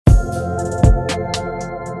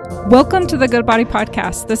Welcome to the Good Body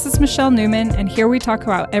Podcast. This is Michelle Newman, and here we talk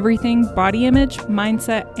about everything body image,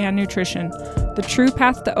 mindset, and nutrition. The true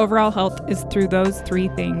path to overall health is through those three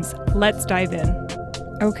things. Let's dive in.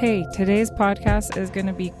 Okay, today's podcast is going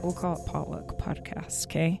to be, we'll call it potluck podcast,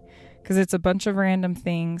 okay? Because it's a bunch of random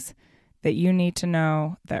things that you need to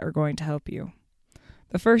know that are going to help you.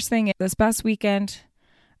 The first thing, this past weekend,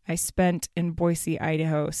 I spent in Boise,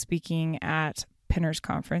 Idaho, speaking at Pinner's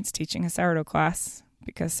Conference, teaching a sourdough class,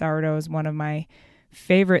 because sourdough is one of my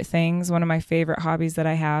favorite things, one of my favorite hobbies that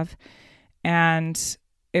I have. And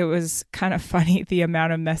it was kind of funny, the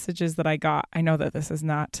amount of messages that I got. I know that this is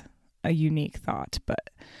not a unique thought, but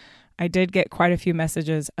I did get quite a few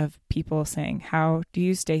messages of people saying, how do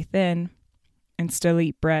you stay thin and still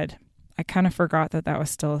eat bread? I kind of forgot that that was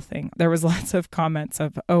still a thing. There was lots of comments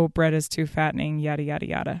of, oh, bread is too fattening, yada, yada,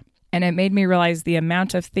 yada. And it made me realize the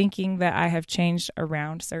amount of thinking that I have changed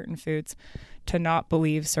around certain foods to not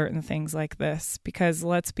believe certain things like this. Because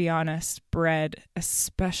let's be honest, bread,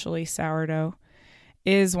 especially sourdough,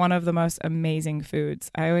 is one of the most amazing foods.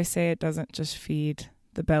 I always say it doesn't just feed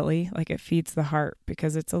the belly, like it feeds the heart,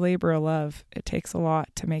 because it's a labor of love. It takes a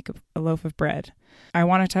lot to make a loaf of bread. I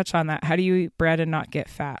want to touch on that. How do you eat bread and not get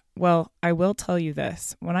fat? Well, I will tell you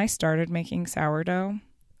this. When I started making sourdough,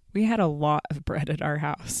 we had a lot of bread at our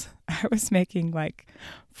house. I was making like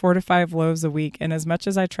 4 to 5 loaves a week. And as much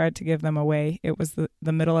as I tried to give them away, it was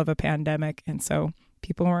the middle of a pandemic. And so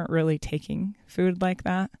people weren't really taking food like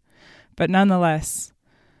that. But nonetheless,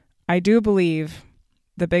 I do believe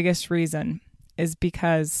the biggest reason is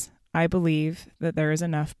because I believe that there is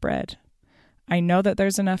enough bread. I know that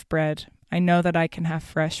there's enough bread. I know that I can have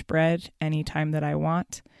fresh bread anytime that I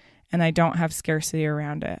want. And I don't have scarcity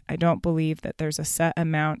around it. I don't believe that there's a set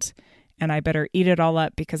amount and I better eat it all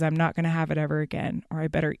up because I'm not going to have it ever again. Or I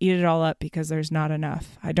better eat it all up because there's not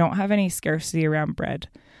enough. I don't have any scarcity around bread.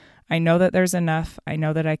 I know that there's enough. I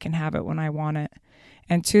know that I can have it when I want it.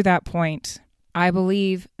 And to that point, I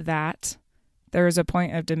believe that there is a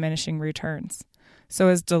point of diminishing returns. So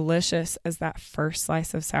as delicious as that first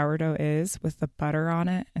slice of sourdough is with the butter on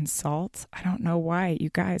it and salt, I don't know why.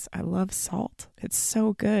 You guys, I love salt. It's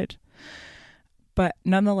so good. But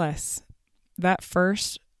nonetheless, that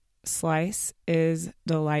first slice is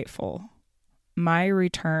delightful. My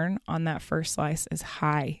return on that first slice is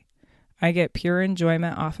high. I get pure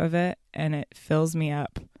enjoyment off of it and it fills me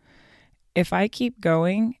up. If I keep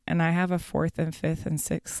going and I have a 4th and 5th and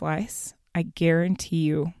 6th slice, I guarantee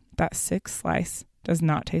you that 6th slice does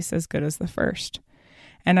not taste as good as the first.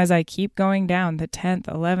 And as I keep going down, the 10th,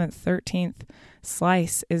 11th, 13th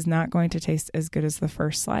slice is not going to taste as good as the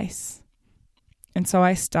first slice. And so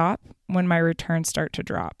I stop when my returns start to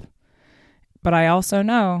drop. But I also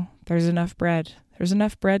know there's enough bread. There's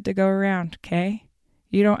enough bread to go around, okay?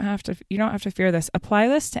 You don't have to fear this. Apply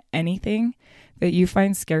this to anything that you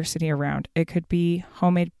find scarcity around. It could be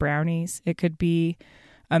homemade brownies. It could be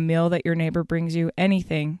a meal that your neighbor brings you,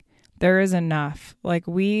 anything. There is enough. Like,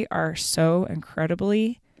 we are so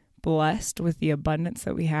incredibly blessed with the abundance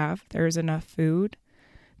that we have. There is enough food.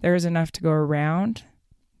 There is enough to go around.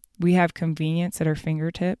 We have convenience at our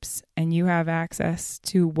fingertips, and you have access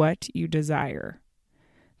to what you desire.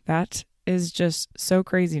 That is just so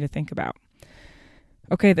crazy to think about.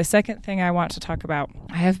 Okay, the second thing I want to talk about,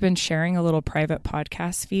 I have been sharing a little private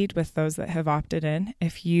podcast feed with those that have opted in.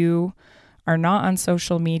 If you are not on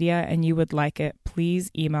social media and you would like it,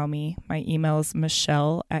 please email me. My email is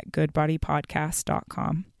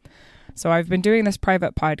michelle@goodbodypodcast.com. So I've been doing this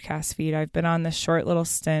private podcast feed. I've been on this short little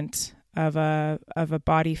stint of a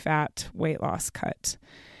body fat weight loss cut.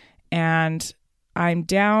 And I'm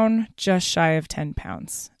down just shy of 10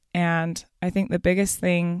 pounds. And I think the biggest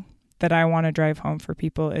thing that I want to drive home for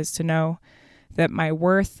people is to know that my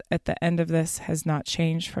worth at the end of this has not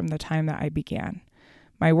changed from the time that I began.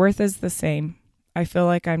 My worth is the same. I feel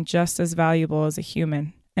like I'm just as valuable as a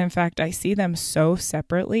human. In fact, I see them so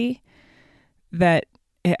separately that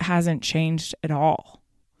it hasn't changed at all.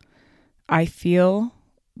 I feel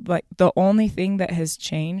like the only thing that has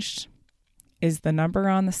changed is the number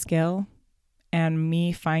on the scale and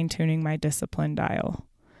me fine-tuning my discipline dial.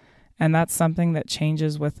 And that's something that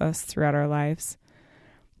changes with us throughout our lives.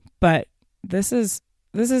 But this is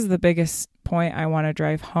the biggest point I want to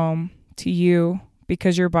drive home to you,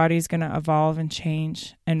 because your body's going to evolve and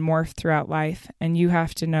change and morph throughout life. And you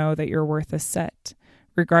have to know that your worth is set,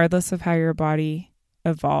 regardless of how your body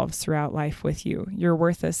evolves throughout life with you. Your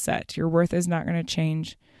worth is set. Your worth is not going to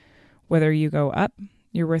change whether you go up.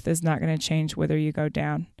 Your worth is not going to change whether you go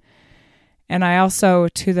down. And I also,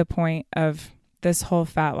 to the point of this whole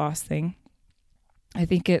fat loss thing, I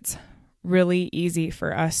think it's really easy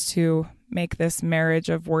for us to make this marriage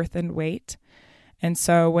of worth and weight. And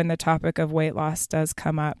so when the topic of weight loss does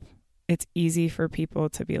come up, it's easy for people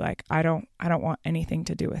to be like, I don't want anything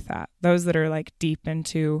to do with that. Those that are like deep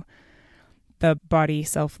into the body,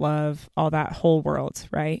 self-love, all that whole world,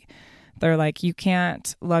 right? They're like, you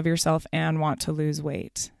can't love yourself and want to lose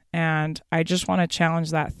weight. And I just want to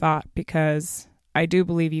challenge that thought, because I do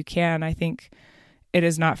believe you can. I think it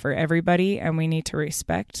is not for everybody, and we need to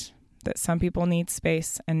respect that some people need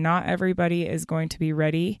space, and not everybody is going to be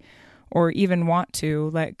ready or even want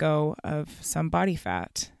to let go of some body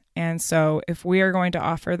fat. And so if we are going to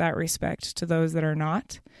offer that respect to those that are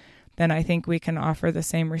not, then I think we can offer the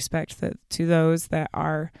same respect to those that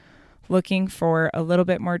are looking for a little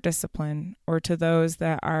bit more discipline, or to those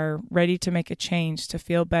that are ready to make a change, to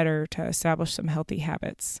feel better, to establish some healthy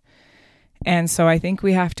habits. And so I think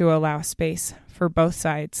we have to allow space for both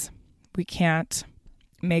sides. We can't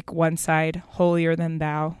make one side holier than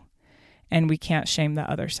thou, and we can't shame the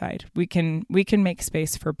other side. We can make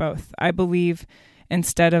space for both. I believe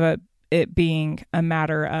instead of it being a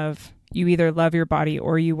matter of you either love your body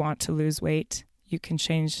or you want to lose weight, you can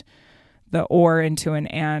change the or into an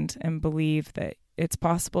and believe that it's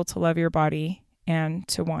possible to love your body and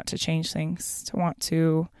to want to change things, to want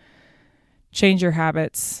to change your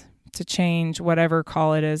habits, to change whatever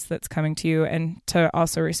call it is that's coming to you, and to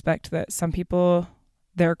also respect that some people,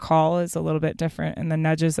 their call is a little bit different, and the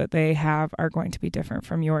nudges that they have are going to be different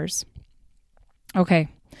from yours. Okay,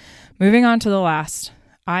 moving on to the last.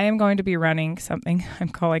 I am going to be running something I'm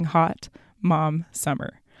calling Hot Mom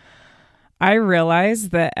Summer. I realize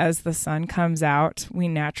that as the sun comes out, we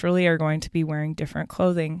naturally are going to be wearing different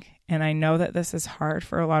clothing. And I know that this is hard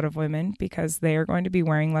for a lot of women because they are going to be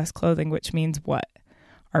wearing less clothing, which means what?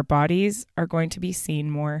 Our bodies are going to be seen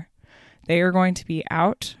more. They are going to be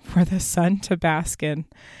out for the sun to bask in.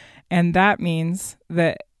 And that means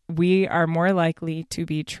that we are more likely to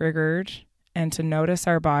be triggered and to notice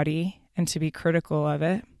our body and to be critical of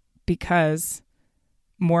it because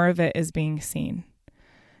more of it is being seen.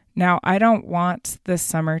 Now, I don't want this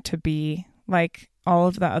summer to be like all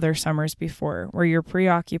of the other summers before, where you're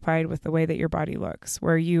preoccupied with the way that your body looks,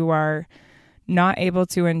 where you are not able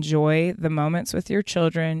to enjoy the moments with your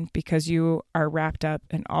children because you are wrapped up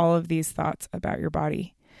in all of these thoughts about your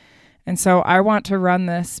body. And so I want to run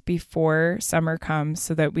this before summer comes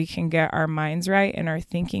so that we can get our minds right and our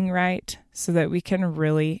thinking right so that we can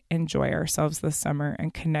really enjoy ourselves this summer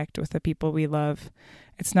and connect with the people we love.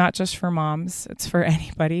 It's not just for moms, it's for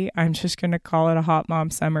anybody. I'm just going to call it a Hot Mom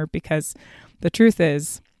Summer because the truth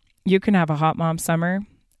is you can have a Hot Mom Summer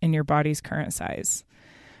in your body's current size.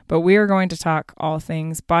 But we are going to talk all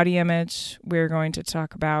things body image. We're going to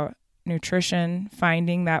talk about nutrition,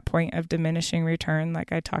 finding that point of diminishing return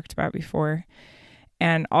like I talked about before,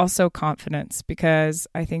 and also confidence, because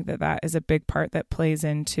I think that is a big part that plays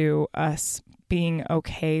into us being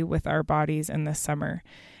okay with our bodies in the summer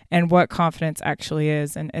and what confidence actually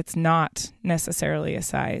is. And it's not necessarily a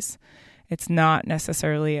size. It's not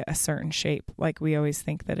necessarily a certain shape like we always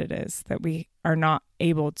think that it is, that we are not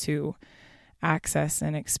able to access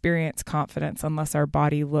and experience confidence unless our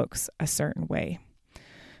body looks a certain way.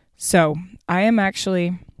 So I am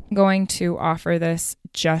actually going to offer this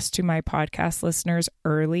just to my podcast listeners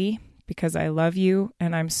early because I love you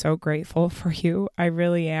and I'm so grateful for you. I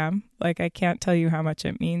really am. Like, I can't tell you how much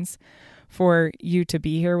it means for you to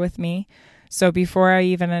be here with me. So before I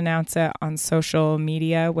even announce it on social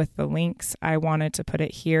media with the links, I wanted to put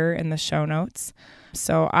it here in the show notes.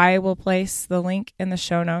 So I will place the link in the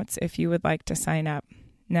show notes if you would like to sign up.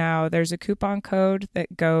 Now, there's a coupon code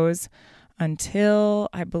that goes until,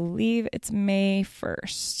 I believe it's May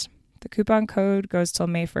 1st. The coupon code goes till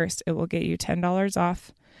May 1st. It will get you $10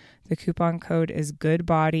 off. The coupon code is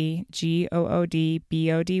GOODBODY,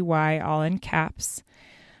 GOODBODY, all in caps.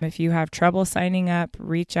 If you have trouble signing up,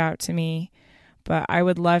 reach out to me. But I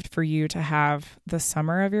would love for you to have the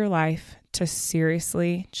summer of your life to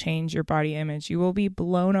seriously change your body image. You will be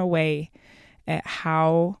blown away at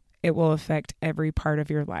how it will affect every part of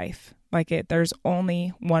your life. There's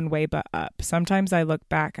only one way but up. Sometimes I look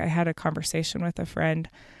back. I had a conversation with a friend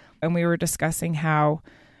and we were discussing how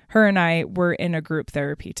her and I were in a group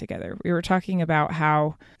therapy together. We were talking about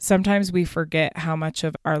how sometimes we forget how much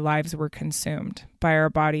of our lives were consumed by our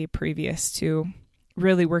body previous to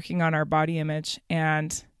really working on our body image.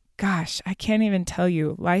 And gosh, I can't even tell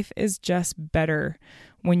you, life is just better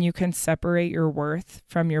when you can separate your worth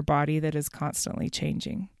from your body that is constantly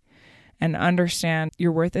changing and understand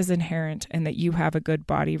your worth is inherent and that you have a good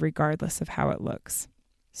body regardless of how it looks.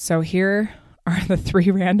 So here are the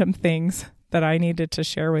 3 random things that I needed to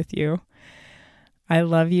share with you. I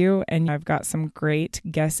love you, and I've got some great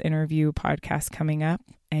guest interview podcasts coming up,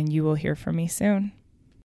 and you will hear from me soon.